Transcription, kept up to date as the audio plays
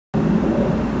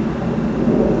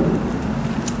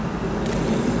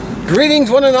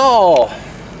Greetings one and all.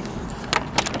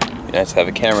 Nice to have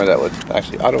a camera that would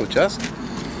actually auto adjust.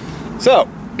 So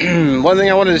one thing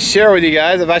I wanted to share with you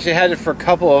guys, I've actually had it for a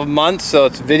couple of months, so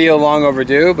it's video long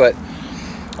overdue, but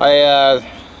I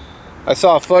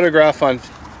saw a photograph on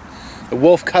the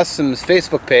Wolfe Customs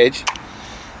Facebook page,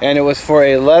 and it was for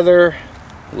a leather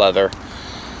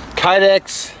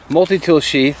Kydex Multitool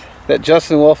sheath that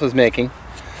Justin Wolfe is making.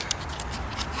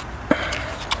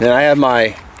 And I have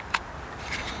my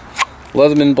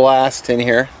Leatherman Blast in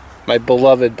here, my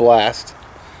beloved Blast.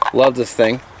 Love this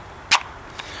thing.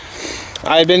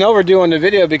 I've been overdue on the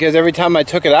video because every time I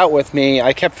took it out with me,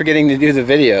 I kept forgetting to do the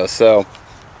video. So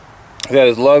I got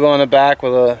his logo on the back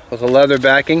with a leather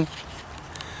backing.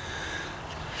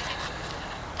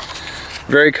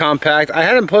 Very compact. I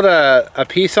had him put a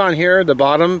piece on here at the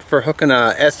bottom for hooking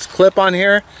a S-clip on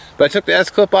here, but I took the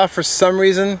S-clip off for some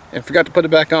reason and forgot to put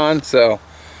it back on. So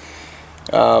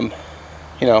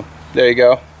you know, there you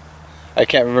go. I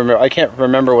can't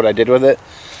remember what I did with it.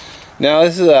 Now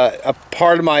this is a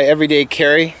part of my everyday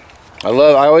carry. I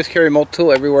always carry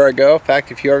multi-tool everywhere I go. In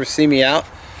fact, if you ever see me out,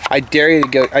 I dare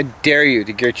you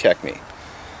to gear check me.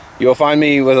 You'll find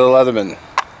me with a Leatherman.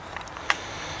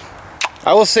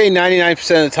 I will say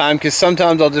 99% of the time, because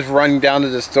sometimes I'll just run down to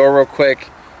the store real quick,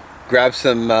 grab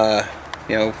some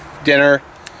you know, dinner,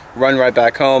 run right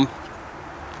back home.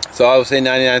 So I will say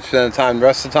 99% of the time. The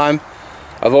rest of the time,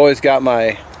 I've always got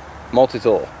my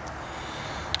multi-tool.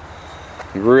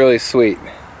 Really sweet.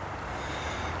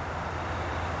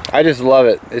 I just love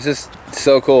it. It's just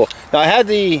so cool. Now I had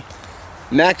the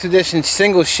Max Edition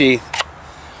single sheath,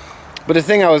 but the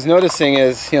thing I was noticing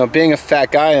is, you know, being a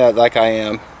fat guy like I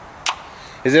am,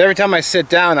 is that every time I sit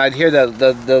down, I'd hear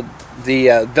the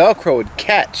Velcro would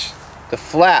catch, the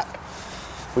flap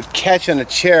would catch on the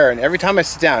chair, and every time I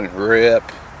sit down, rip.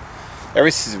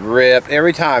 Every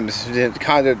time.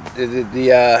 Kind of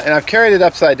and I've carried it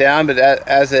upside down, but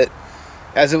as it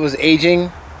was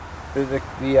aging, the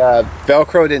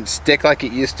Velcro didn't stick like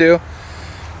it used to.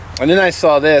 And then I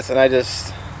saw this, and it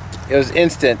was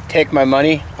instant. Take my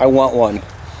money. I want one.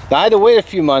 Now I had to wait a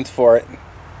few months for it,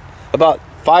 about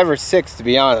 5 or 6 to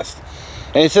be honest.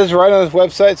 And it says right on his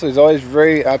website, so he's always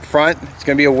very upfront. It's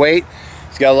going to be a wait.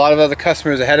 He's got a lot of other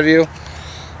customers ahead of you.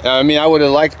 I mean, I would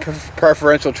have liked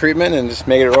preferential treatment and just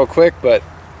make it real quick, but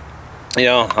you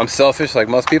know, I'm selfish like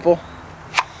most people.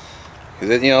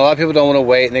 Because, you know, a lot of people don't want to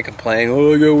wait and they complain,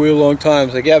 oh, I gotta wait a long time.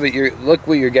 It's like, yeah, but look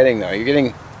what you're getting now. You're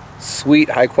getting sweet,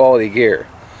 high quality gear.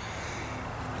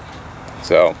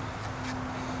 So,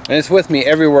 and it's with me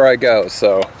everywhere I go.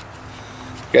 So,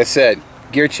 like I said,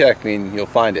 gear check me and you'll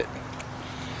find it.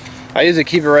 I usually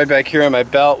keep it right back here on my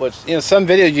belt, which, you know, some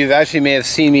videos you've actually may have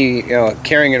seen me, you know,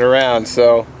 carrying it around.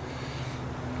 So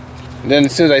then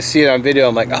as soon as I see it on video,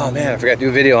 I'm like, oh man, I forgot to do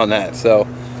a video on that. So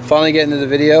finally get into the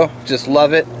video. Just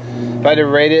love it. If I had to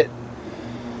rate it,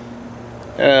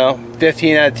 I don't know,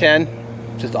 15 out of 10,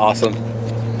 just awesome.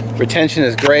 Retention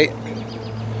is great.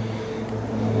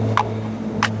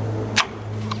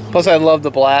 Plus I love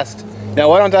the Blast. Now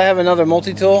why don't I have another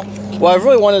multi-tool? Well, I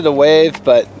really wanted a wave,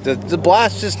 but the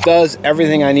Blast just does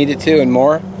everything I need it to and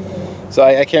more. So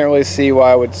I can't really see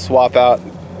why I would swap out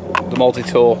the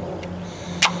multi-tool.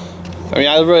 I mean,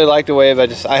 I really like the wave,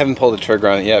 I haven't pulled the trigger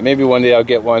on it yet. Maybe one day I'll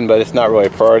get one, but it's not really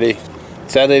a priority.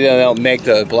 Sadly, they don't make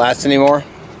the Blast anymore.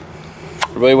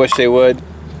 I really wish they would.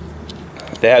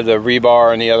 They have the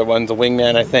rebar and the other one's the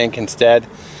Wingman, I think, instead.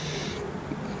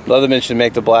 Leatherman should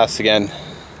make the Blast again.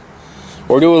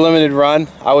 Or do a limited run.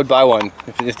 I would buy one.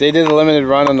 If they did a limited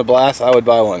run on the Blast, I would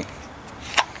buy one.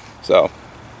 So,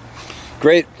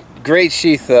 great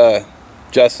sheath,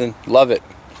 Justin. Love it.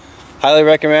 Highly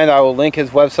recommend. I will link his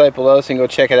website below so you can go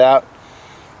check it out.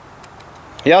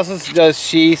 He also does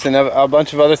sheaths and a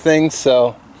bunch of other things,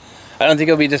 so I don't think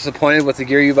you'll be disappointed with the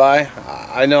gear you buy.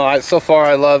 I know so far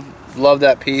I love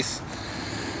that piece.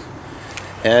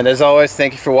 And as always,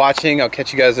 thank you for watching. I'll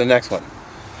catch you guys in the next one.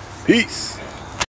 Peace.